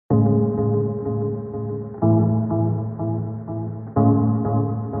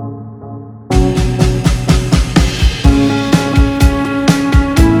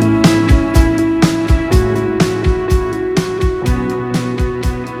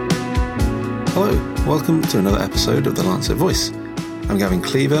Hello, welcome to another episode of The Lancet Voice. I'm Gavin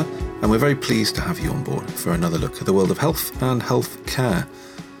Cleaver, and we're very pleased to have you on board for another look at the world of health and health care.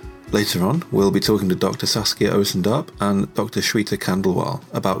 Later on, we'll be talking to Dr. Saskia Osendarp and Dr. Shweta Khandelwal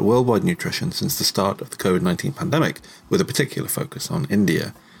about worldwide nutrition since the start of the COVID-19 pandemic, with a particular focus on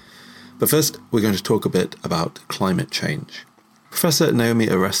India. But first, we're going to talk a bit about climate change. Professor Naomi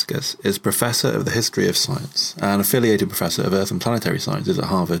Oreskes is Professor of the History of Science and Affiliated Professor of Earth and Planetary Sciences at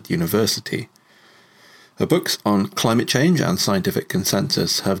Harvard University. Her books on climate change and scientific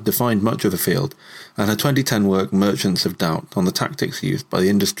consensus have defined much of the field, and her 2010 work Merchants of Doubt on the tactics used by the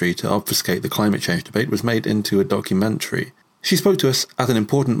industry to obfuscate the climate change debate was made into a documentary. She spoke to us at an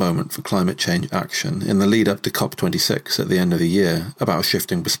important moment for climate change action in the lead-up to COP26 at the end of the year about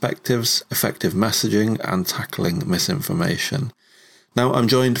shifting perspectives, effective messaging and tackling misinformation. Now, I'm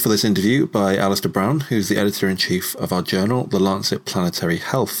joined for this interview by Alistair Brown, who's the editor-in-chief of our journal, The Lancet Planetary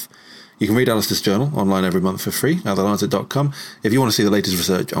Health. You can read Alistair's journal online every month for free at thelancet.com if you want to see the latest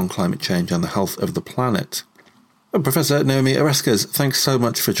research on climate change and the health of the planet. Professor Naomi Oreskes, thanks so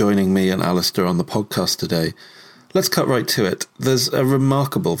much for joining me and Alistair on the podcast today. Let's cut right to it. There's a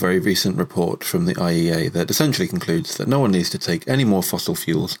remarkable, very recent report from the IEA that essentially concludes that no one needs to take any more fossil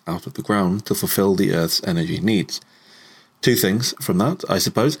fuels out of the ground to fulfill the Earth's energy needs. Two things from that, I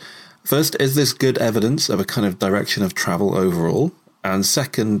suppose. First, is this good evidence of a kind of direction of travel overall? And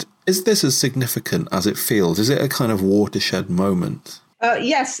second, is this as significant as it feels? Is it a kind of watershed moment?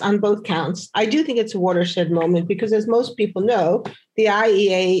 Yes, on both counts. I do think it's a watershed moment because, as most people know, the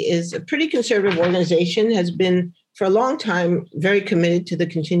IEA is a pretty conservative organization, has been for a long time very committed to the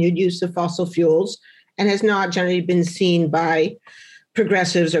continued use of fossil fuels, and has not generally been seen by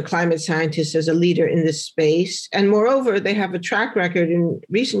progressives or climate scientists as a leader in this space. And moreover, they have a track record in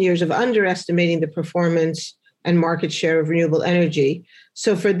recent years of underestimating the performance and market share of renewable energy.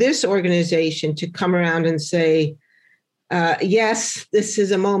 So for this organization to come around and say, yes, this is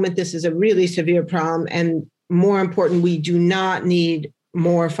a moment, this is a really severe problem, and more important, we do not need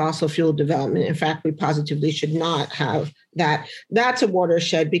more fossil fuel development. In fact, we positively should not have that. That's a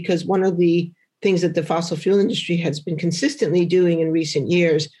watershed, because one of the things that the fossil fuel industry has been consistently doing in recent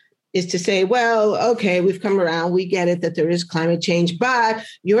years is to say, well, okay, we've come around. We get it that there is climate change, but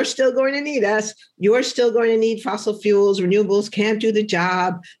you're still going to need us. You're still going to need fossil fuels. Renewables can't do the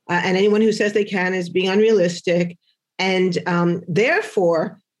job. And anyone who says they can is being unrealistic. And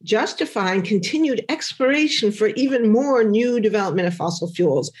therefore, justifying continued exploration for even more new development of fossil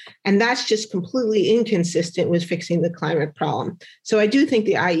fuels. And that's just completely inconsistent with fixing the climate problem. So I do think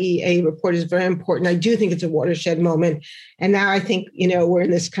the IEA report is very important. I do think it's a watershed moment. And now I think, we're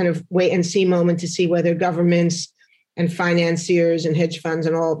in this kind of wait and see moment to see whether governments and financiers and hedge funds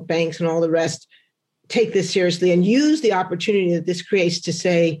and all banks and all the rest take this seriously and use the opportunity that this creates to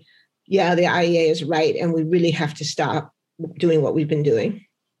say, yeah, the IEA is right, and we really have to stop doing what we've been doing.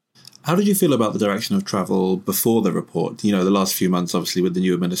 How did you feel about the direction of travel before the report? The last few months, obviously, with the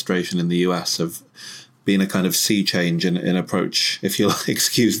new administration in the US have been a kind of sea change in approach, if you'll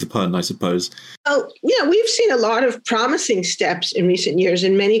excuse the pun, I suppose. Oh, we've seen a lot of promising steps in recent years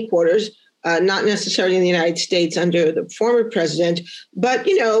in many quarters, not necessarily in the United States under the former president, but,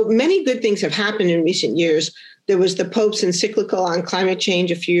 many good things have happened in recent years. There was the Pope's encyclical on climate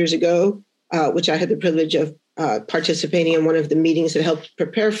change a few years ago, which I had the privilege of participating in one of the meetings that helped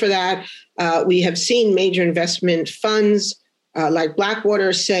prepare for that. We have seen major investment funds like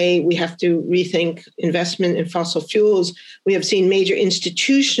Blackwater say we have to rethink investment in fossil fuels. We have seen major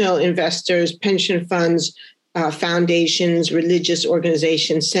institutional investors, pension funds, foundations, religious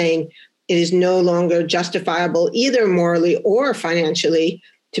organizations saying it is no longer justifiable either morally or financially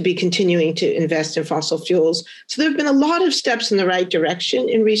to be continuing to invest in fossil fuels. So there have been a lot of steps in the right direction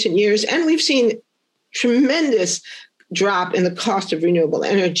in recent years, and we've seen tremendous drop in the cost of renewable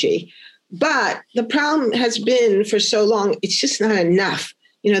energy. But the problem has been for so long, it's just not enough.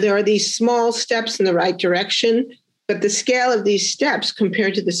 There are these small steps in the right direction, but the scale of these steps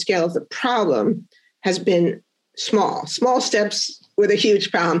compared to the scale of the problem has been small steps with a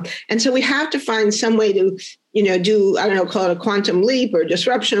huge problem. And so we have to find some way to, call it a quantum leap or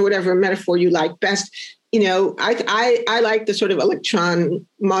disruption or whatever metaphor you like best. I like the sort of electron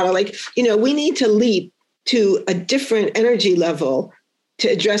model. We need to leap to a different energy level to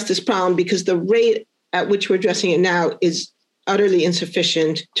address this problem, because the rate at which we're addressing it now is utterly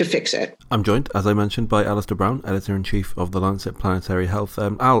insufficient to fix it. I'm joined, as I mentioned, by Alistair Brown, Editor-in-Chief of The Lancet Planetary Health.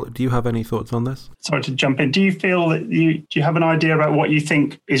 Al, do you have any thoughts on this? Sorry to jump in. Do you feel that do you have an idea about what you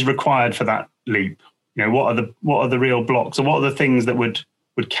think is required for that leap? What are the real blocks, or what are the things that would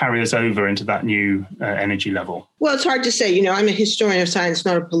would carry us over into that new energy level? Well, it's hard to say. I'm a historian of science,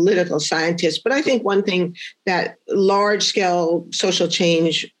 not a political scientist. But I think one thing that large-scale social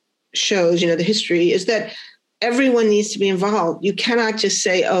change shows, the history, is that everyone needs to be involved. You cannot just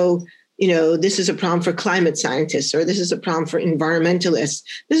say, this is a problem for climate scientists, or this is a problem for environmentalists.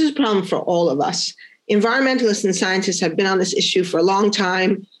 This is a problem for all of us. Environmentalists and scientists have been on this issue for a long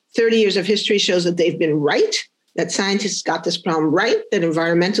time. 30 years of history shows that they've been right, that scientists got this problem right, that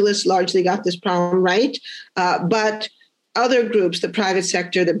environmentalists largely got this problem right. But other groups, the private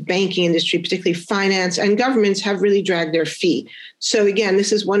sector, the banking industry, particularly finance and governments, have really dragged their feet. So again,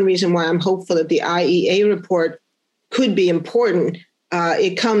 this is one reason why I'm hopeful that the IEA report could be important.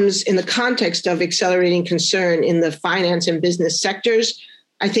 It comes in the context of accelerating concern in the finance and business sectors.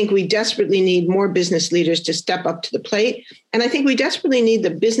 I think we desperately need more business leaders to step up to the plate. And I think we desperately need the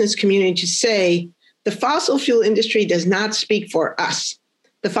business community to say, the fossil fuel industry does not speak for us.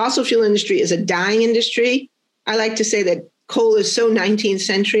 The fossil fuel industry is a dying industry. I like to say that coal is so 19th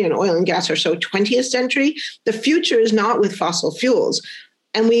century and oil and gas are so 20th century. The future is not with fossil fuels.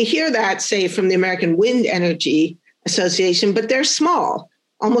 And we hear that, say, from the American Wind Energy Association, but they're small.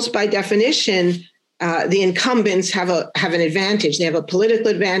 Almost by definition, the incumbents have an advantage. They have a political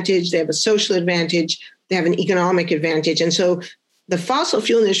advantage, they have a social advantage, they have an economic advantage. And so the fossil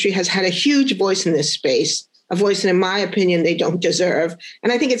fuel industry has had a huge voice in this space, a voice that, in my opinion, they don't deserve.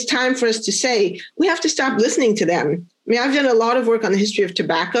 And I think it's time for us to say, we have to stop listening to them. I've done a lot of work on the history of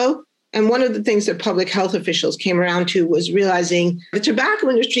tobacco. And one of the things that public health officials came around to was realizing the tobacco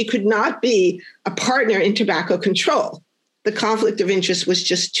industry could not be a partner in tobacco control. The conflict of interest was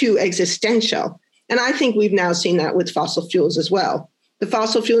just too existential. And I think we've now seen that with fossil fuels as well. The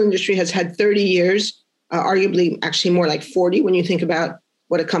fossil fuel industry has had 30 years, arguably actually more like 40 when you think about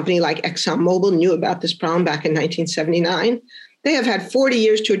what a company like ExxonMobil knew about this problem back in 1979. They have had 40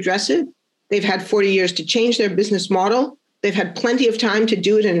 years to address it. They've had 40 years to change their business model. They've had plenty of time to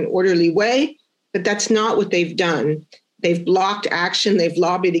do it in an orderly way, but that's not what they've done. They've blocked action. They've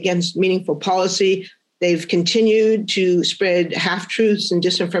lobbied against meaningful policy. They've continued to spread half-truths and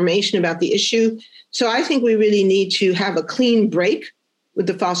disinformation about the issue. So I think we really need to have a clean break with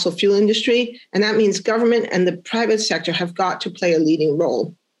the fossil fuel industry. And that means government and the private sector have got to play a leading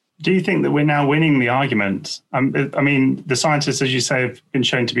role. Do you think that we're now winning the argument? The scientists, as you say, have been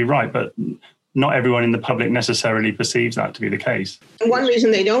shown to be right, but not everyone in the public necessarily perceives that to be the case. And one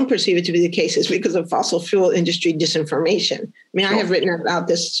reason they don't perceive it to be the case is because of fossil fuel industry disinformation. Sure. I have written about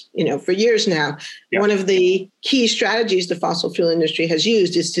this, for years now. Yeah. One of the key strategies the fossil fuel industry has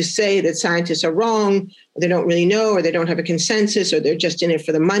used is to say that scientists are wrong, or they don't really know, or they don't have a consensus, or they're just in it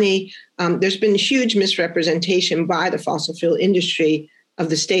for the money. There's been huge misrepresentation by the fossil fuel industry of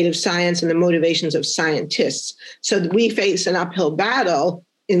the state of science and the motivations of scientists. So we face an uphill battle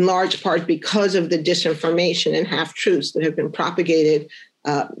in large part because of the disinformation and half-truths that have been propagated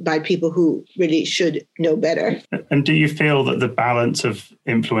by people who really should know better. And do you feel that the balance of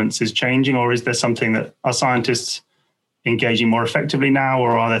influence is changing, or is there something that are scientists engaging more effectively now,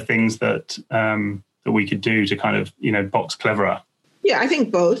 or are there things that that we could do to kind of, box cleverer? Yeah, I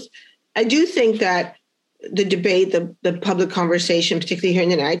think both. I do think that the debate, the public conversation, particularly here in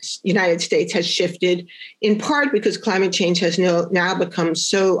the United States, has shifted in part because climate change has now become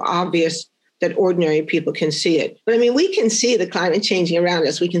so obvious that ordinary people can see it. But we can see the climate changing around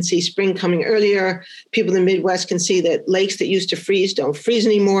us. We can see spring coming earlier. People in the Midwest can see that lakes that used to freeze don't freeze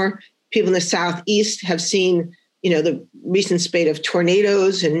anymore. People in the Southeast have seen, the recent spate of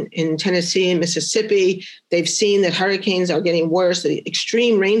tornadoes in Tennessee and Mississippi. They've seen that hurricanes are getting worse, the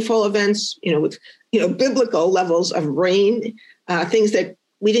extreme rainfall events, with biblical levels of rain, things that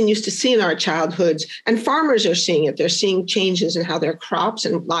we didn't used to see in our childhoods. And farmers are seeing it. They're seeing changes in how their crops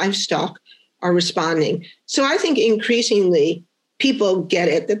and livestock are responding. So I think increasingly people get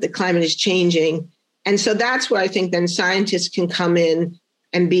it, that the climate is changing. And so that's where I think then scientists can come in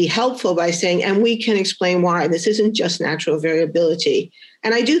and be helpful by saying, and we can explain why this isn't just natural variability.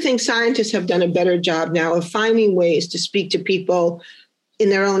 And I do think scientists have done a better job now of finding ways to speak to people in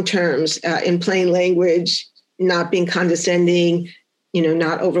their own terms, in plain language, not being condescending,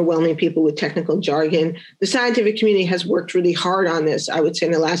 not overwhelming people with technical jargon. The scientific community has worked really hard on this. I would say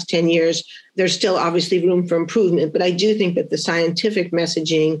in the last 10 years, there's still obviously room for improvement, but I do think that the scientific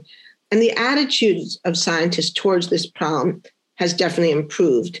messaging and the attitudes of scientists towards this problem has definitely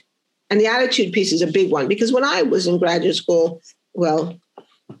improved. And the attitude piece is a big one, because when I was in graduate school, well,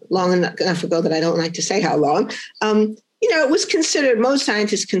 long enough ago that I don't like to say how long, it was considered, most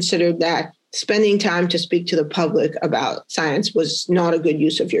scientists considered that spending time to speak to the public about science was not a good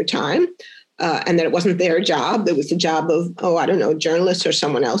use of your time. and that it wasn't their job. It was the job of, journalists or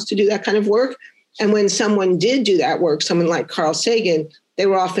someone else to do that kind of work. And when someone did do that work, someone like Carl Sagan, they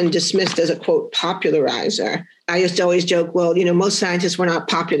were often dismissed as a, quote, popularizer. I used to always joke, well, most scientists were not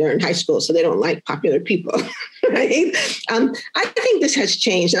popular in high school, so they don't like popular people, right? I think this has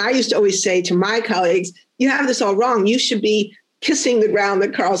changed. And I used to always say to my colleagues, you have this all wrong. You should be kissing the ground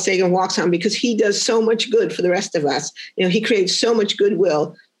that Carl Sagan walks on because he does so much good for the rest of us. He creates so much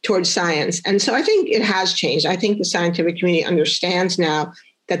goodwill towards science. And so I think it has changed. I think the scientific community understands now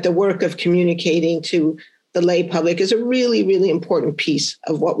that the work of communicating to the lay public is a really, really important piece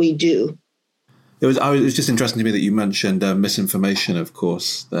of what we do. It was just interesting to me that you mentioned misinformation, of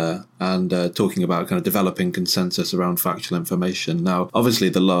course, there, and talking about kind of developing consensus around factual information. Now, obviously,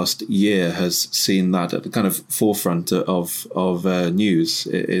 the last year has seen that at the kind of forefront of news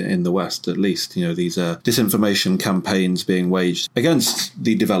in the West, at least. These disinformation campaigns being waged against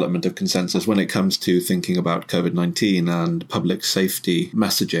the development of consensus when it comes to thinking about COVID-19 and public safety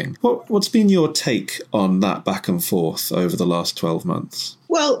messaging. What's been your take on that back and forth over the last 12 months?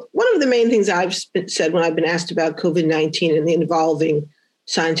 Well, one of the main things I've said when I've been asked about COVID-19 and the involving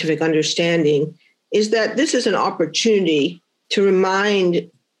scientific understanding is that this is an opportunity to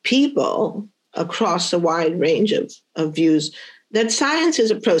remind people across a wide range of views that science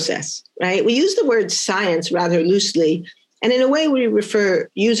is a process, right? We use the word science rather loosely, and in a way we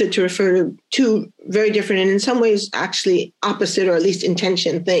use it to refer to two very different and in some ways actually opposite or at least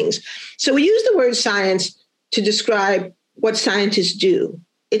intention things. So we use the word science to describe what scientists do.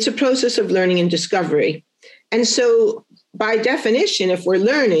 It's a process of learning and discovery. And so by definition, if we're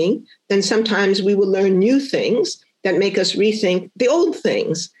learning, then sometimes we will learn new things that make us rethink the old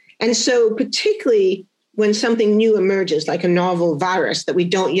things. And so particularly when something new emerges, like a novel virus that we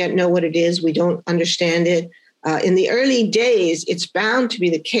don't yet know what it is, we don't understand it. In the early days, it's bound to be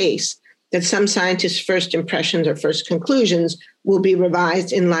the case that some scientists' first impressions or first conclusions will be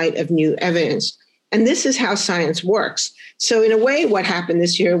revised in light of new evidence. And this is how science works. So in a way, what happened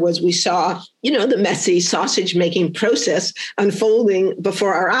this year was we saw, the messy sausage-making process unfolding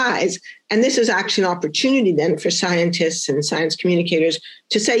before our eyes. And this is actually an opportunity then for scientists and science communicators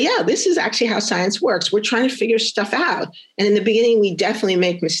to say, yeah, this is actually how science works. We're trying to figure stuff out. And in the beginning, we definitely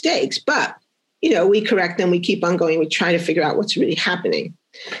make mistakes. But, we correct them. We keep on going. We try to figure out what's really happening.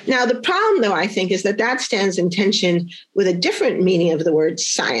 Now, the problem, though, I think, is that stands in tension with a different meaning of the word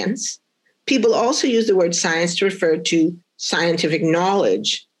science. People also use the word science to refer to scientific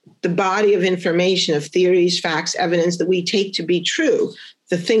knowledge, the body of information, of theories, facts, evidence that we take to be true,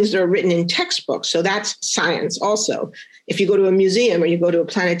 the things that are written in textbooks. So that's science also. If you go to a museum or you go to a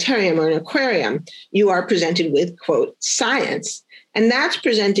planetarium or an aquarium, you are presented with, quote, science. And that's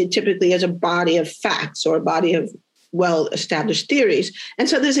presented typically as a body of facts or a body of well-established theories. And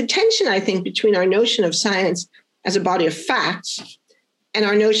so there's a tension, I think, between our notion of science as a body of facts and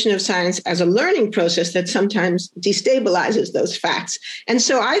our notion of science as a learning process that sometimes destabilizes those facts. And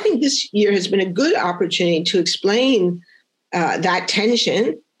so I think this year has been a good opportunity to explain that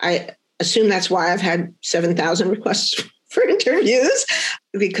tension. I assume that's why I've had 7,000 requests for interviews,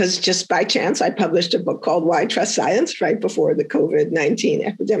 because just by chance, I published a book called Why Trust Science right before the COVID-19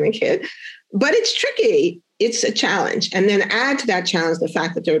 epidemic hit. But it's tricky. It's a challenge. And then add to that challenge the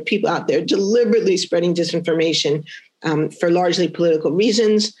fact that there are people out there deliberately spreading disinformation for largely political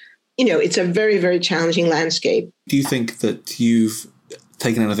reasons. It's a very, very challenging landscape. Do you think that you've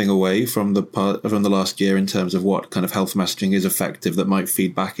taken anything away from the last year in terms of what kind of health messaging is effective that might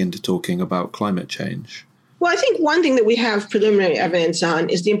feed back into talking about climate change? Well, I think one thing that we have preliminary evidence on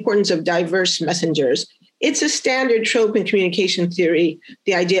is the importance of diverse messengers. It's a standard trope in communication theory,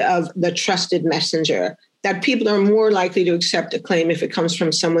 the idea of the trusted messenger, that people are more likely to accept a claim if it comes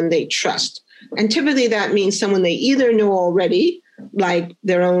from someone they trust. And typically that means someone they either know already, like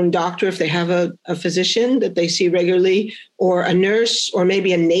their own doctor, if they have a physician that they see regularly, or a nurse, or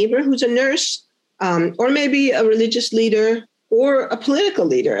maybe a neighbor who's a nurse, or maybe a religious leader or a political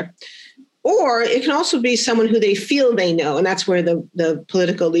leader. Or it can also be someone who they feel they know. And that's where the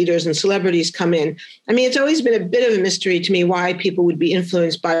political leaders and celebrities come in. I mean, it's always been a bit of a mystery to me why people would be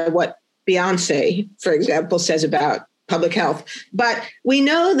influenced by what Beyonce, for example, says about public health. But we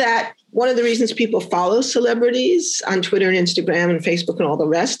know that one of the reasons people follow celebrities on Twitter and Instagram and Facebook and all the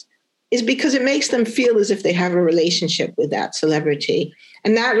rest is because it makes them feel as if they have a relationship with that celebrity.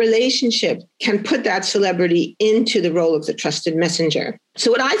 And that relationship can put that celebrity into the role of the trusted messenger.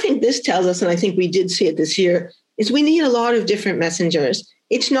 So what I think this tells us, and I think we did see it this year, is we need a lot of different messengers.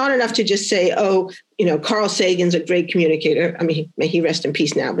 It's not enough to just say, oh, Carl Sagan's a great communicator. I mean, may he rest in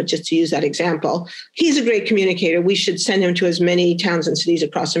peace now, but just to use that example, he's a great communicator. We should send him to as many towns and cities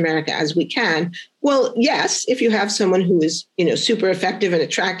across America as we can. Well, yes, if you have someone who is, super effective and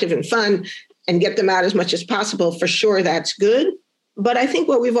attractive and fun and get them out as much as possible, for sure, that's good. But I think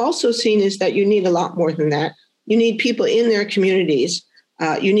what we've also seen is that you need a lot more than that. You need people in their communities.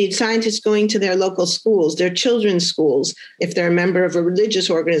 You need scientists going to their local schools, their children's schools, if they're a member of a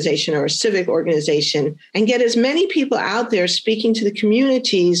religious organization or a civic organization, and get as many people out there speaking to the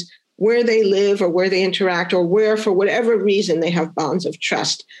communities where they live or where they interact or where, for whatever reason, they have bonds of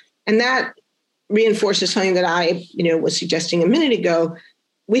trust. And that reinforces something that I, was suggesting a minute ago.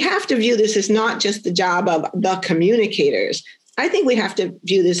 We have to view this as not just the job of the communicators. I think we have to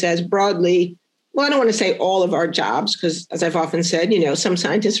view this as broadly, well, I don't want to say all of our jobs, because as I've often said, some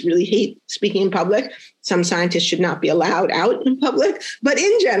scientists really hate speaking in public. Some scientists should not be allowed out in public. But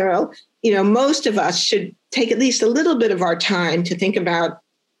in general, most of us should take at least a little bit of our time to think about,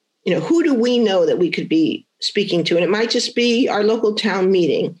 who do we know that we could be speaking to? And it might just be our local town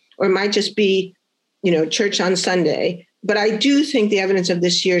meeting, or it might just be, church on Sunday. But I do think the evidence of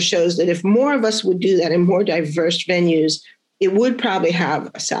this year shows that if more of us would do that in more diverse venues, it would probably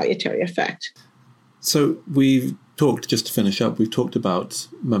have a salutary effect. So we've talked, just to finish up, we've talked about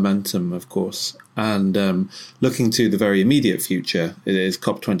momentum, of course, and looking to the very immediate future. It is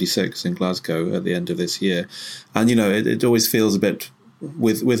COP26 in Glasgow at the end of this year. And, it always feels a bit,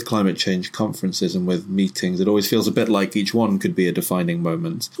 with climate change conferences and with meetings, it always feels a bit like each one could be a defining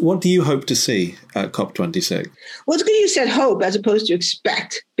moment. What do you hope to see at COP26? Well, it's good you said hope as opposed to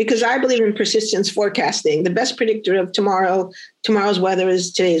expect, because I believe in persistence forecasting. The best predictor of tomorrow's weather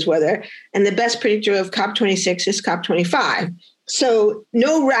is today's weather, and the best predictor of COP26 is COP25. So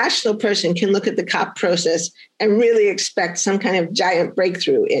no rational person can look at the COP process and really expect some kind of giant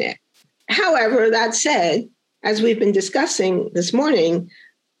breakthrough in it. However, that said, as we've been discussing this morning,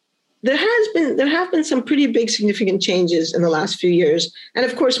 there have been some pretty big significant changes in the last few years. And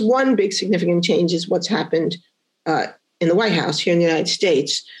of course, one big significant change is what's happened in the White House here in the United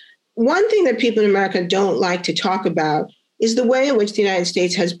States. One thing that people in America don't like to talk about is the way in which the United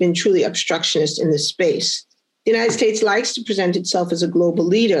States has been truly obstructionist in this space. The United States likes to present itself as a global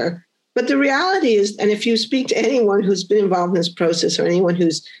leader, but the reality is, and if you speak to anyone who's been involved in this process or anyone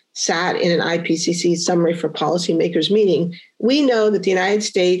who's sat in an IPCC Summary for Policymakers meeting, we know that the United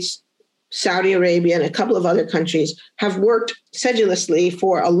States, Saudi Arabia, and a couple of other countries have worked sedulously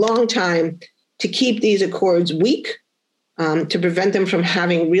for a long time to keep these accords weak, to prevent them from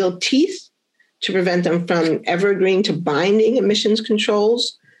having real teeth, to prevent them from ever agreeing to binding emissions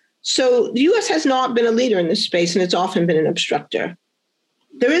controls. So the U.S. has not been a leader in this space, and it's often been an obstructor.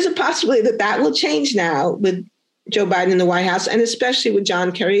 There is a possibility that that will change now with Joe Biden in the White House, and especially with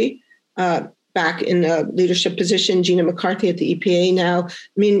John Kerry back in a leadership position, Gina McCarthy at the EPA now.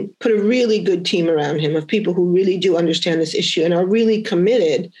 Put a really good team around him of people who really do understand this issue and are really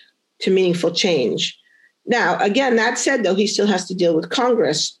committed to meaningful change. Now, again, that said, though, he still has to deal with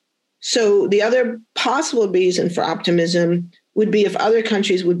Congress. So the other possible reason for optimism would be if other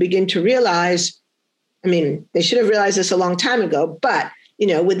countries would begin to realize, they should have realized this a long time ago, but,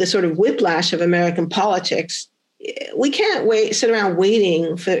 with the sort of whiplash of American politics, we can't sit around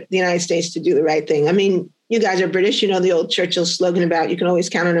waiting for the United States to do the right thing. You guys are British, the old Churchill slogan about you can always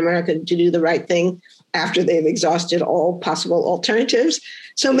count on America to do the right thing after they've exhausted all possible alternatives.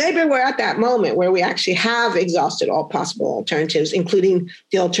 So maybe we're at that moment where we actually have exhausted all possible alternatives, including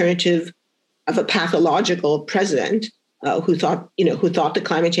the alternative of a pathological president who thought that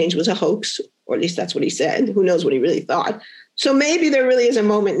climate change was a hoax, or at least that's what he said. Who knows what he really thought? So maybe there really is a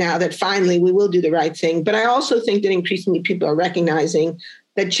moment now that finally we will do the right thing. But I also think that increasingly people are recognizing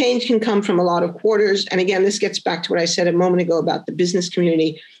that change can come from a lot of quarters. And again, this gets back to what I said a moment ago about the business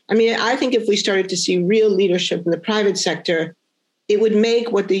community. I think if we started to see real leadership in the private sector, it would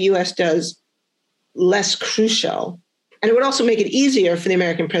make what the U.S. does less crucial. And it would also make it easier for the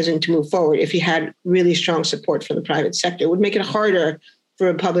American president to move forward if he had really strong support from the private sector. It would make it harder for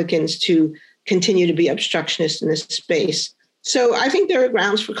Republicans to continue to be obstructionists in this space. So I think there are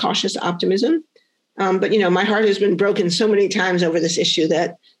grounds for cautious optimism. But, my heart has been broken so many times over this issue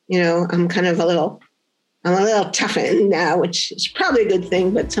that, I'm a little toughened now, which is probably a good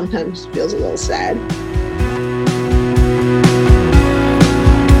thing, but sometimes feels a little sad.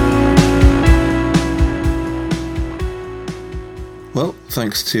 Well,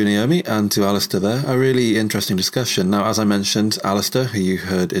 Thanks to Naomi and to Alistair there. A really interesting discussion. Now, as I mentioned, Alistair, who you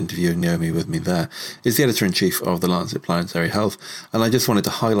heard interviewing Naomi with me there, is the editor-in-chief of The Lancet Planetary Health, and I just wanted to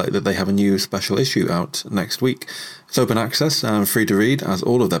highlight that they have a new special issue out next week. It's open access and free to read, as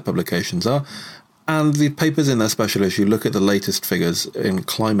all of their publications are, and the papers in their special issue look at the latest figures in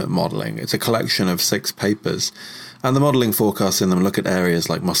climate modelling. It's a collection of 6 papers, and the modelling forecasts in them look at areas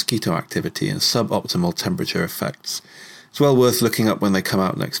like mosquito activity and suboptimal temperature effects. It's well worth looking up when they come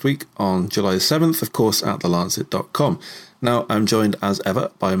out next week on July 7th, of course, at thelancet.com. Now, I'm joined as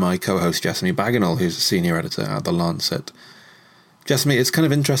ever by my co-host Jessamy Bagenal, who's a senior editor at The Lancet. Jessamy, it's kind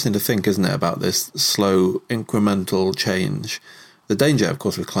of interesting to think, isn't it, about this slow, incremental change. The danger, of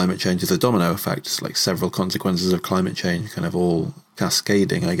course, with climate change is the domino effect. It's like several consequences of climate change kind of all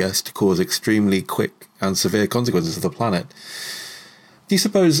cascading, I guess, to cause extremely quick and severe consequences of the planet. Do you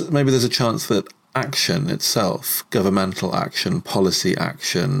suppose maybe there's a chance that action itself, governmental action, policy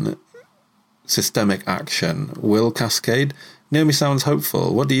action, systemic action, will cascade? Naomi sounds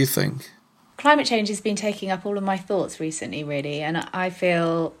hopeful. What do you think? Climate change has been taking up all of my thoughts recently, really, and I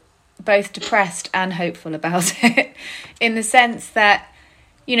feel both depressed and hopeful about it, in the sense that,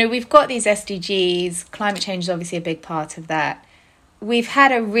 you know, we've got these SDGs, climate change is obviously a big part of that. We've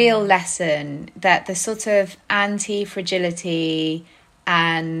had a real lesson that the sort of anti-fragility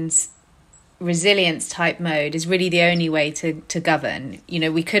and resilience type mode is really the only way to govern. You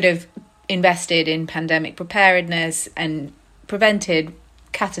know, we could have invested in pandemic preparedness and prevented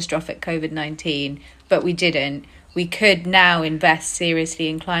catastrophic COVID-19, but we didn't. We could now invest seriously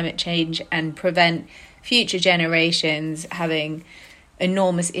in climate change and prevent future generations having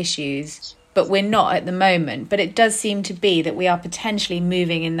enormous issues, but we're not at the moment. But it does seem to be that we are potentially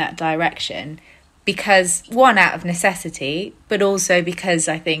moving in that direction because, one, out of necessity, but also because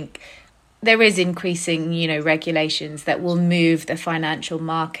I think there is increasing, you know, regulations that will move the financial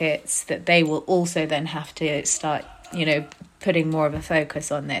markets, that they will also then have to start, you know, putting more of a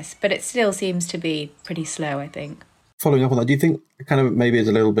focus on this. But it still seems to be pretty slow, I think. Following up on that, do you think kind of maybe it's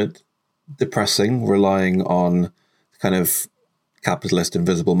a little bit depressing relying on kind of capitalist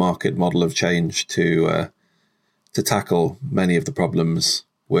invisible market model of change to tackle many of the problems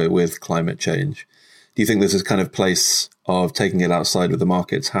with climate change? Do you think this is kind of place of taking it outside of the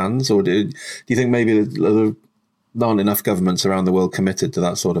market's hands, or do you think maybe there aren't enough governments around the world committed to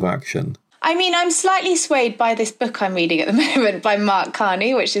that sort of action? I mean, I'm slightly swayed by this book I'm reading at the moment by Mark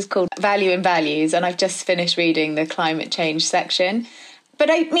Carney, which is called Value in Values, and I've just finished reading the climate change section. But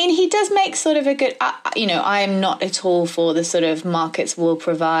I mean, he does make sort of a good, you know, I'm not at all for the sort of markets will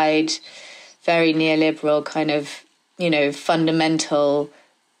provide very neoliberal kind of, you know, fundamental,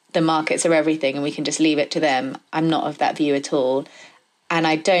 the markets are everything and we can just leave it to them. I'm not of that view at all. And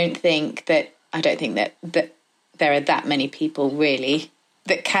I don't think that there are that many people really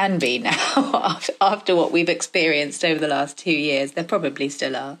that can be now after what we've experienced over the last 2 years. There probably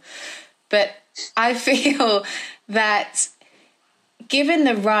still are. But I feel that given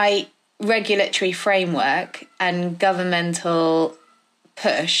the right regulatory framework and governmental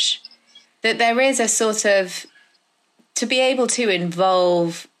push, that there is a sort of, to be able to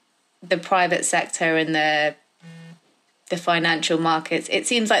involve the private sector and the financial markets, it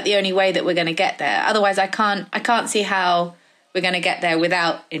seems like the only way that we're going to get there. Otherwise, I can't see how we're going to get there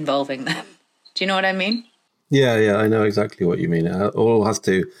without involving them. Do you know what I mean? Yeah, I know exactly what you mean. It all has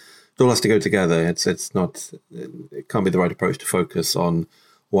to go together. It's not, it can't be the right approach to focus on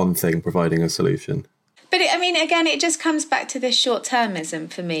one thing providing a solution. But I mean, again, it just comes back to this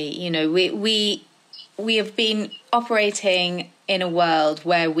short-termism for me. You know, we have been operating in a world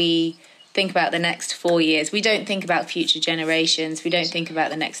where we think about the next 4 years. We don't think about future generations. We don't think about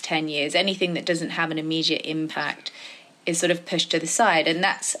the next 10 years. Anything that doesn't have an immediate impact is sort of pushed to the side. And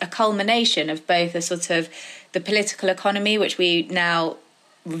that's a culmination of both a sort of the political economy, which we now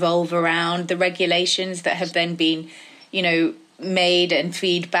revolve around, the regulations that have then been, you know, made and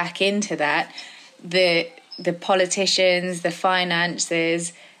feed back into that, the politicians, the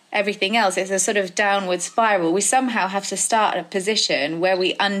finances, everything else. It's a sort of downward spiral. We somehow have to start at a position where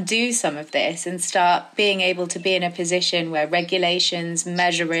we undo some of this and start being able to be in a position where regulations,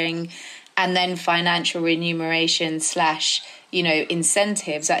 measuring, and then financial remuneration / you know,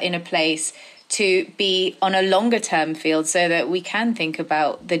 incentives are in a place to be on a longer term field so that we can think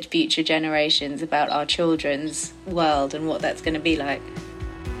about the future generations, about our children's world and what that's going to be like.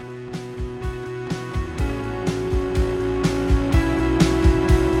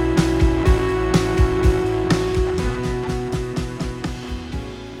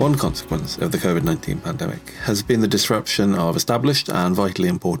 One consequence of the COVID-19 pandemic has been the disruption of established and vitally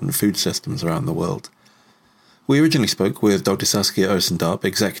important food systems around the world. We originally spoke with Dr. Saskia Oostendorp,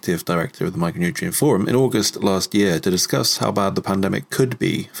 Executive Director of the Micronutrient Forum, in August last year to discuss how bad the pandemic could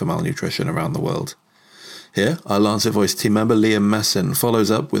be for malnutrition around the world. Here, our Lancet Voice team member Liam Messin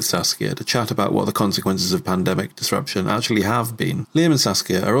follows up with Saskia to chat about what the consequences of pandemic disruption actually have been. Liam and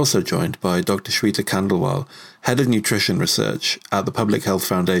Saskia are also joined by Dr. Shweta Khandelwal, Head of Nutrition Research at the Public Health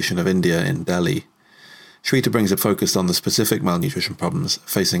Foundation of India in Delhi. Shweta brings a focus on the specific malnutrition problems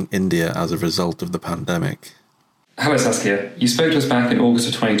facing India as a result of the pandemic. Hello Saskia, you spoke to us back in August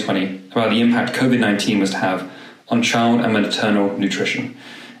of 2020 about the impact COVID-19 was to have on child and maternal nutrition.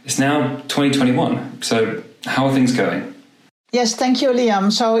 It's now 2021, so how are things going? Yes, thank you,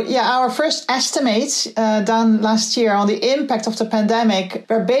 Liam. So, our first estimates done last year on the impact of the pandemic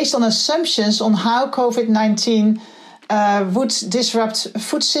were based on assumptions on how COVID-19 would disrupt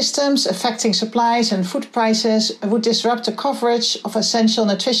food systems, affecting supplies and food prices, would disrupt the coverage of essential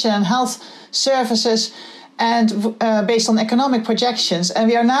nutrition and health services, and based on economic projections. And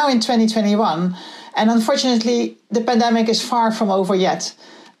we are now in 2021. And unfortunately, the pandemic is far from over yet.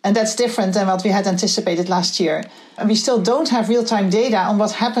 And that's different than what we had anticipated last year. And we still don't have real-time data on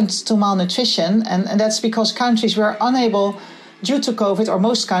what happened to malnutrition. And that's because countries were unable, due to COVID, or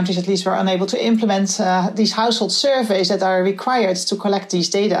most countries at least, were unable to implement these household surveys that are required to collect these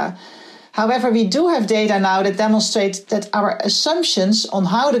data. However, we do have data now that demonstrate that our assumptions on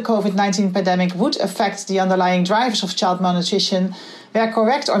how the COVID-19 pandemic would affect the underlying drivers of child malnutrition were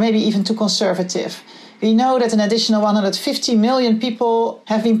correct or maybe even too conservative. We know that an additional 150 million people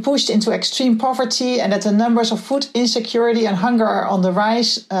have been pushed into extreme poverty and that the numbers of food insecurity and hunger are on the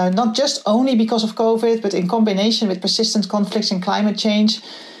rise, not just only because of COVID, but in combination with persistent conflicts and climate change.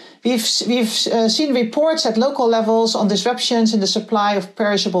 We've seen reports at local levels on disruptions in the supply of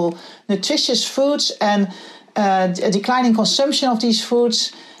perishable nutritious foods and a declining consumption of these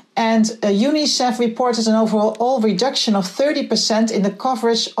foods. And UNICEF reported an overall reduction of 30% in the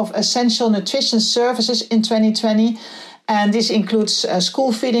coverage of essential nutrition services in 2020. And this includes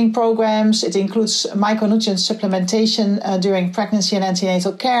school feeding programs. It includes micronutrient supplementation during pregnancy and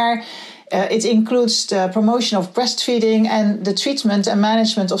antenatal care. It includes the promotion of breastfeeding and the treatment and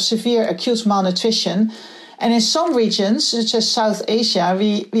management of severe acute malnutrition. And in some regions, such as South Asia,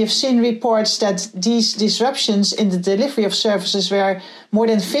 we have seen reports that these disruptions in the delivery of services were more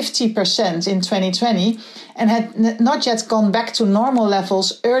than 50% in 2020 and had not yet gone back to normal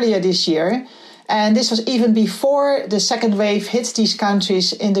levels earlier this year. And this was even before the second wave hit these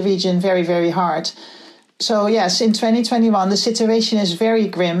countries in the region very, very hard. So yes, in 2021, the situation is very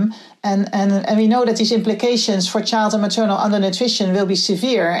grim. And we know that these implications for child and maternal undernutrition will be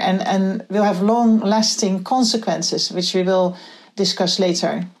severe and will have long-lasting consequences, which we will discuss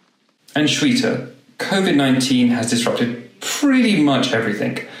later. And Shweta, COVID-19 has disrupted pretty much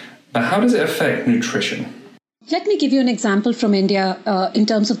everything. But how does it affect nutrition? Let me give you an example from India in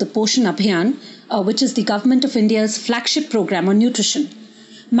terms of the Poshan Abhiyan, which is the Government of India's flagship program on nutrition.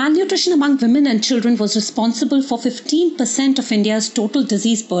 Malnutrition among women and children was responsible for 15% of India's total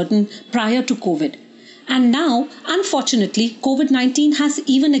disease burden prior to COVID. And now, unfortunately, COVID-19 has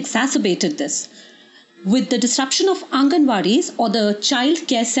even exacerbated this. With the disruption of Anganwadis, or the child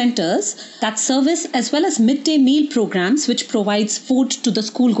care centers that service as well as midday meal programs which provides food to the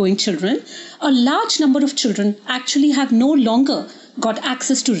school-going children, a large number of children actually have no longer got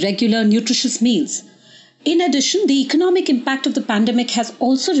access to regular nutritious meals. In addition, the economic impact of the pandemic has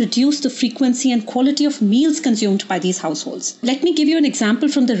also reduced the frequency and quality of meals consumed by these households. Let me give you an example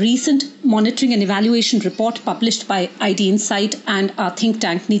from the recent monitoring and evaluation report published by ID Insight and our think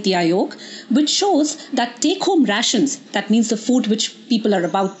tank Niti Aayog, which shows that take-home rations, that means the food which people are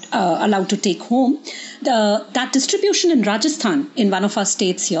allowed to take home, that distribution in Rajasthan, in one of our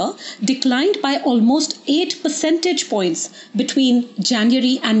states here, declined by almost 8 percentage points between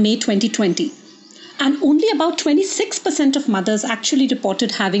January and May 2020. And only about 26% of mothers actually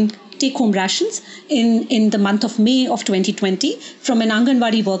reported having take-home rations in the month of May of 2020 from an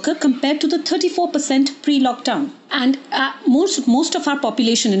Anganwadi worker compared to the 34% pre-lockdown. And most of our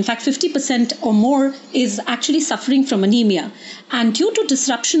population, in fact 50% or more, is actually suffering from anemia. And due to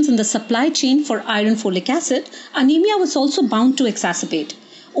disruptions in the supply chain for iron folic acid, anemia was also bound to exacerbate.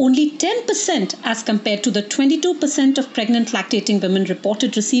 Only 10% as compared to the 22% of pregnant lactating women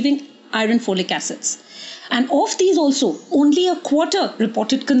reported receiving iron folic acids. And of these also, only a quarter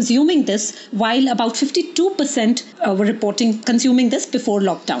reported consuming this, while about 52% were reporting consuming this before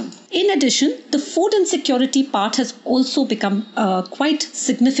lockdown. In addition, the food insecurity part has also become quite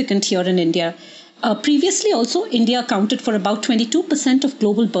significant here in India. Previously also, India accounted for about 22% of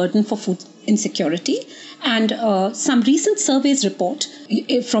global burden for food insecurity. And some recent surveys report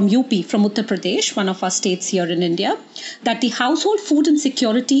from UP, from Uttar Pradesh, one of our states here in India, that the household food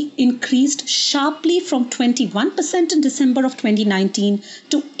insecurity increased sharply from 21% in December of 2019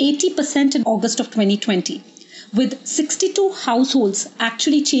 to 80% in August of 2020. With 62 households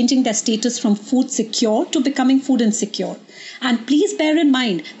actually changing their status from food secure to becoming food insecure. And please bear in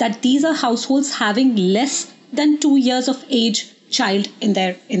mind that these are households having less than 2 years of age child in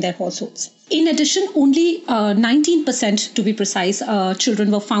their households. In addition, only 19%, to be precise,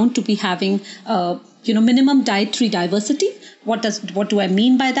 children were found to be having minimum dietary diversity. What do I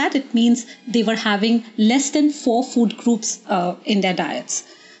mean by that? It means they were having less than 4 food groups in their diets.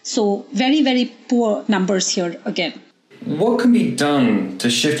 So very, very poor numbers here again. What can be done to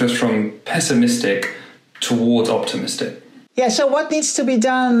shift us from pessimistic towards optimistic? Yeah, so what needs to be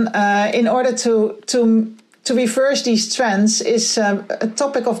done in order to reverse these trends is a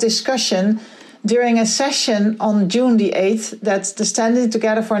topic of discussion during a session on June the 8th that the Standing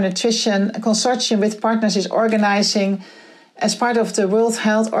Together for Nutrition consortium with partners is organizing as part of the World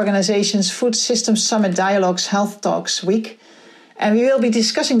Health Organization's Food Systems Summit Dialogues Health Talks Week. And we will be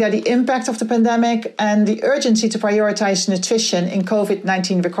discussing there the impact of the pandemic and the urgency to prioritize nutrition in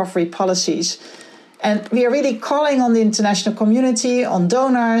COVID-19 recovery policies. And we are really calling on the international community, on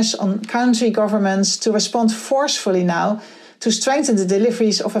donors, on country governments to respond forcefully now to strengthen the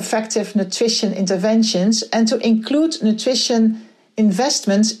deliveries of effective nutrition interventions and to include nutrition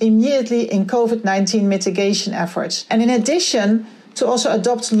investments immediately in COVID-19 mitigation efforts. And in addition, to also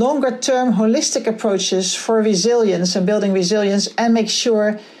adopt longer-term holistic approaches for resilience and building resilience and make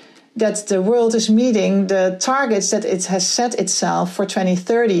sure that the world is meeting the targets that it has set itself for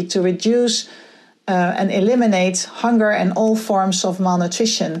 2030 to reduce and eliminate hunger and all forms of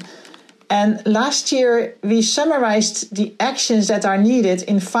malnutrition. And last year, we summarized the actions that are needed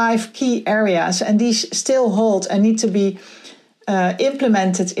in 5 key areas, and these still hold and need to be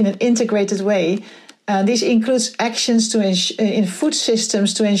implemented in an integrated way. This includes actions in food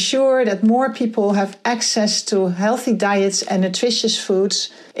systems to ensure that more people have access to healthy diets and nutritious foods.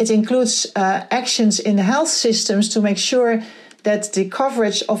 It includes actions in health systems to make sure that the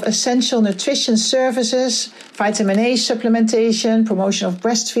coverage of essential nutrition services, vitamin A supplementation, promotion of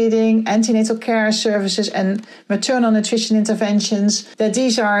breastfeeding, antenatal care services, and maternal nutrition interventions, that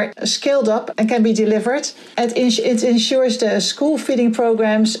these are scaled up and can be delivered. It ensures the school feeding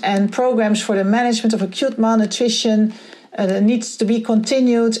programs and programs for the management of acute malnutrition needs to be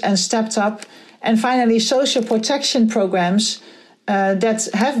continued and stepped up. And finally, social protection programs that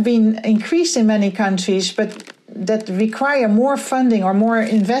have been increased in many countries, but that require more funding or more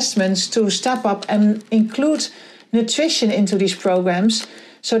investments to step up and include nutrition into these programs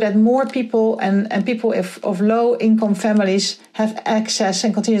so that more people and people of low-income families have access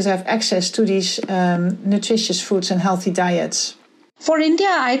and continue to have access to these nutritious foods and healthy diets. For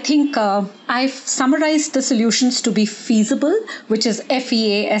India, I think I've summarized the solutions to be feasible, which is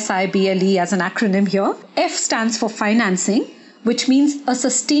FEASIBLE as an acronym here. F stands for financing, which means a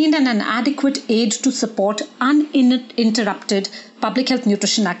sustained and an adequate aid to support uninterrupted public health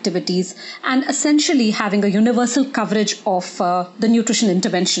nutrition activities and essentially having a universal coverage of the nutrition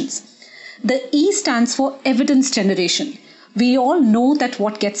interventions. The E stands for evidence generation. We all know that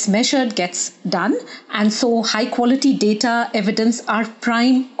what gets measured gets done, and so high quality data evidence are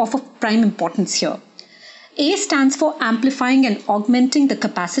of prime importance here. A stands for amplifying and augmenting the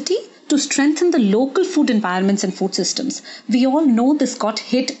capacity to strengthen the local food environments and food systems. We all know this got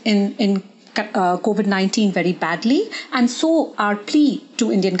hit in COVID-19 very badly, and so our plea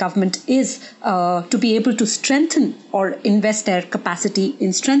to Indian government is to be able to strengthen or invest their capacity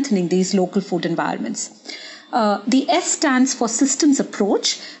in strengthening these local food environments. The S stands for systems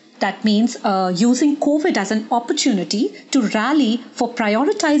approach. That means using COVID as an opportunity to rally for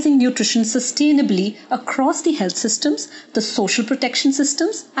prioritizing nutrition sustainably across the health systems, the social protection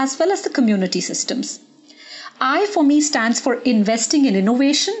systems, as well as the community systems. I, for me, stands for investing in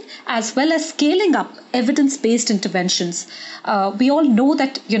innovation as well as scaling up evidence-based interventions. We all know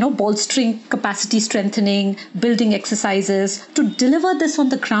that, bolstering capacity strengthening, building exercises, to deliver this on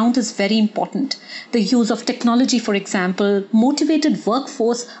the ground is very important. The use of technology, for example, motivated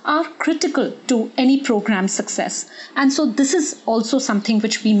workforce are critical to any program success. And so this is also something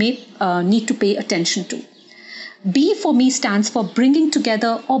which we may need to pay attention to. B for me stands for bringing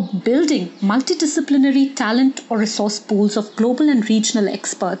together or building multidisciplinary talent or resource pools of global and regional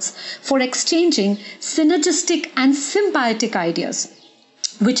experts for exchanging synergistic and symbiotic ideas.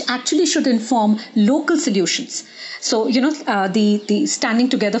 which actually should inform local solutions. So, the Standing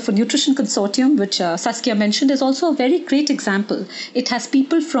Together for Nutrition Consortium, which Saskia mentioned, is also a very great example. It has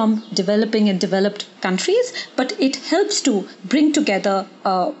people from developing and developed countries, but it helps to bring together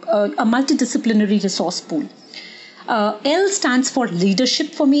a multidisciplinary resource pool. L stands for leadership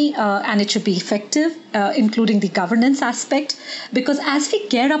for me, and it should be effective, including the governance aspect, because as we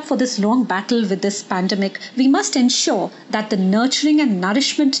gear up for this long battle with this pandemic, we must ensure that the nurturing and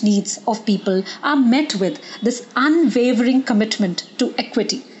nourishment needs of people are met with this unwavering commitment to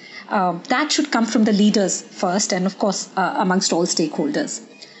equity. That should come from the leaders first, and of course, amongst all stakeholders.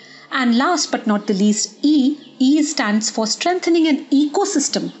 And last but not the least, E stands for strengthening an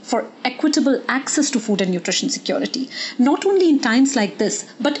ecosystem for equitable access to food and nutrition security, not only in times like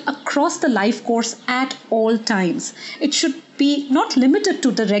this, but across the life course at all times. It should be not limited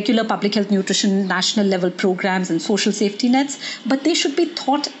to the regular public health nutrition national level programs and social safety nets, but they should be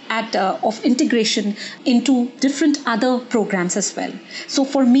thought of integration into different other programs as well. So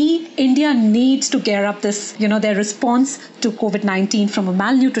for me, India needs to gear up this, their response to COVID-19 from a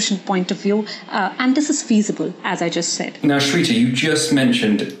malnutrition point of view, and this is feasible, as I just said. Now, Shrita, you just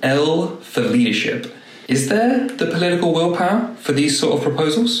mentioned L for leadership. Is there the political willpower for these sort of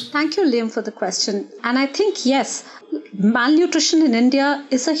proposals? Thank you, Liam, for the question. And I think, yes, malnutrition in India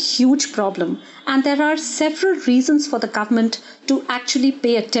is a huge problem. And there are several reasons for the government to actually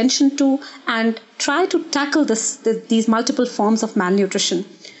pay attention to and try to tackle these multiple forms of malnutrition.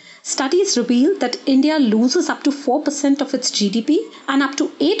 Studies reveal that India loses up to 4% of its GDP and up to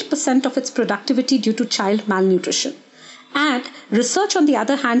 8% of its productivity due to child malnutrition. And research, on the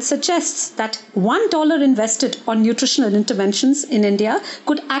other hand, suggests that $1 invested on nutritional interventions in India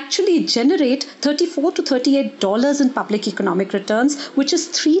could actually generate $34 to $38 in public economic returns, which is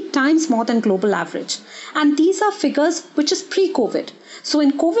 3 times more than global average. And these are figures which is pre-COVID. So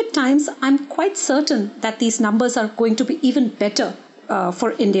in COVID times, I'm quite certain that these numbers are going to be even better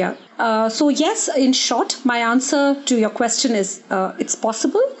for India. So yes, in short, my answer to your question is it's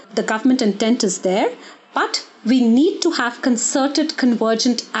possible. The government intent is there. But we need to have concerted,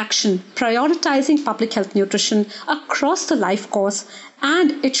 convergent action, prioritizing public health nutrition across the life course,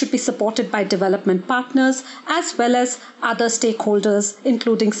 and it should be supported by development partners as well as other stakeholders,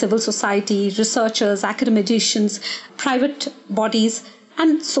 including civil society, researchers, academicians, private bodies,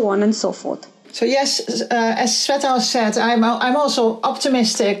 and so on and so forth. So yes, as Sveta said, I'm also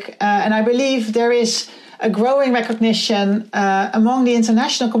optimistic, and I believe there is a growing recognition among the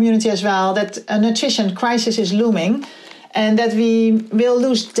international community as well that a nutrition crisis is looming and that we will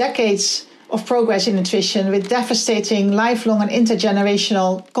lose decades of progress in nutrition with devastating lifelong and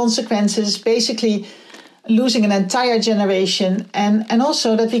intergenerational consequences, basically losing an entire generation, and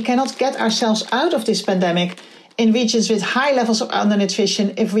also that we cannot get ourselves out of this pandemic in regions with high levels of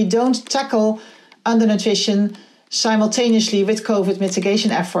undernutrition if we don't tackle undernutrition simultaneously with COVID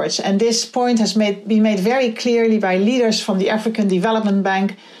mitigation efforts. And this point has been made very clearly by leaders from the African Development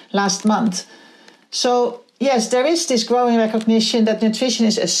Bank last month. So yes, there is this growing recognition that nutrition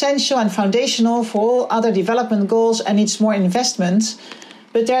is essential and foundational for all other development goals and needs more investment.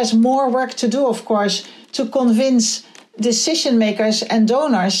 But there's more work to do, of course, to convince decision makers and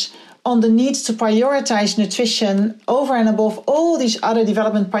donors on the need to prioritize nutrition over and above all these other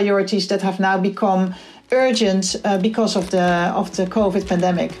development priorities that have now become urgent because of the COVID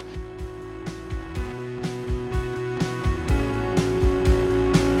pandemic.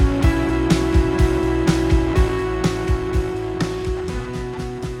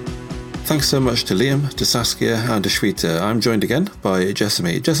 Thanks so much to Liam, to Saskia and to Shweta. I'm joined again by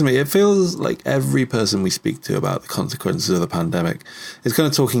Jessamy. Jessamy, it feels like every person we speak to about the consequences of the pandemic is kind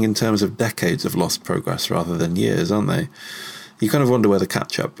of talking in terms of decades of lost progress rather than years, aren't they? You kind of wonder where the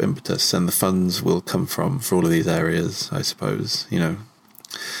catch-up impetus and the funds will come from for all of these areas, I suppose,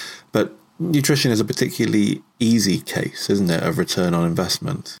 But nutrition is a particularly easy case, isn't it, of return on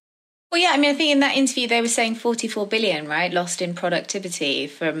investment? Well, yeah, I mean, I think in that interview they were saying 44 billion, right, lost in productivity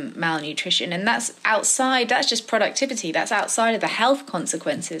from malnutrition. And that's just productivity. That's outside of the health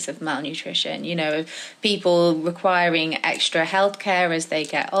consequences of malnutrition, of people requiring extra healthcare as they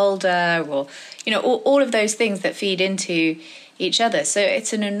get older or, all of those things that feed into each other. So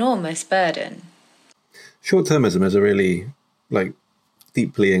it's an enormous burden. Short-termism is a really,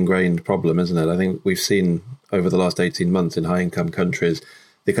 deeply ingrained problem, isn't it? I think we've seen over the last 18 months in high-income countries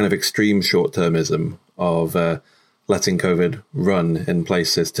the kind of extreme short-termism of letting COVID run in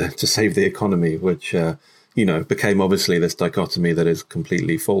places to save the economy, which, became obviously this dichotomy that is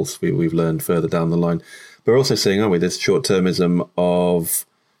completely false. We've learned further down the line. But we're also seeing, aren't we, this short-termism of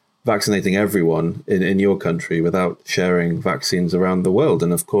vaccinating everyone in your country without sharing vaccines around the world.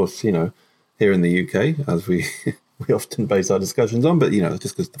 And of course, you know, here in the UK, as we often base our discussions on, but, you know,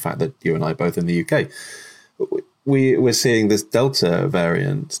 just because the fact that you and I are both in the UK, we're seeing this Delta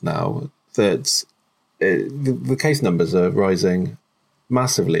variant now that the case numbers are rising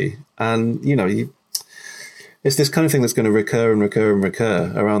massively. And, you know, it's this kind of thing that's going to recur and recur and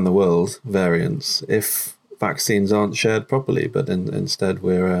recur around the world, variants, if vaccines aren't shared properly. But instead,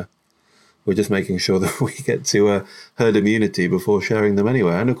 we're just making sure that we get to herd immunity before sharing them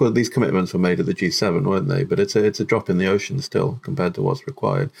anywhere. And of course, these commitments were made at the G7, weren't they? But it's a drop in the ocean still compared to what's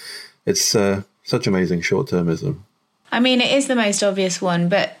required. It's such amazing short-termism. I mean, it is the most obvious one,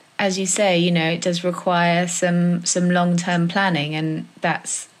 but as you say, you know, it does require some long-term planning, and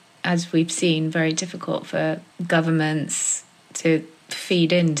that's, as we've seen, very difficult for governments to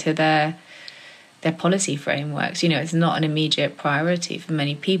feed into their policy frameworks. You know, it's not an immediate priority for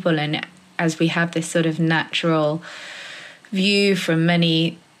many people, and as we have this sort of natural view from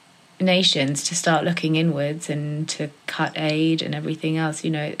many nations to start looking inwards and to cut aid and everything else, you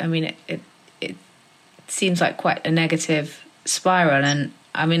know, I mean, it seems like quite a negative spiral. And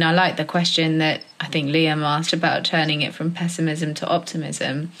I mean, I like the question that I think Liam asked about turning it from pessimism to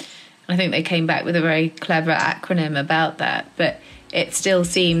optimism. I think they came back with a very clever acronym about that, but it still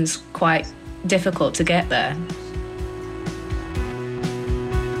seems quite difficult to get there.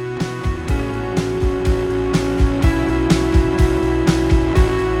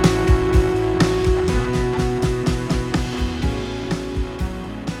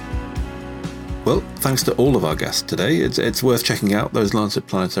 Well, thanks to all of our guests today. It's worth checking out those Lancet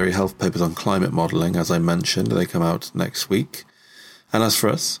Planetary Health papers on climate modelling. As I mentioned, they come out next week. And as for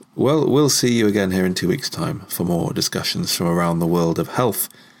us, well, we'll see you again here in 2 weeks' time for more discussions from around the world of health.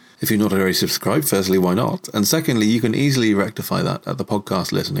 If you're not already subscribed, firstly, why not? And secondly, you can easily rectify that at the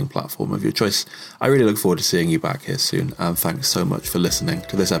podcast listening platform of your choice. I really look forward to seeing you back here soon, and thanks so much for listening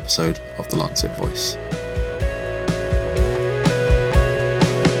to this episode of The Lancet Voice.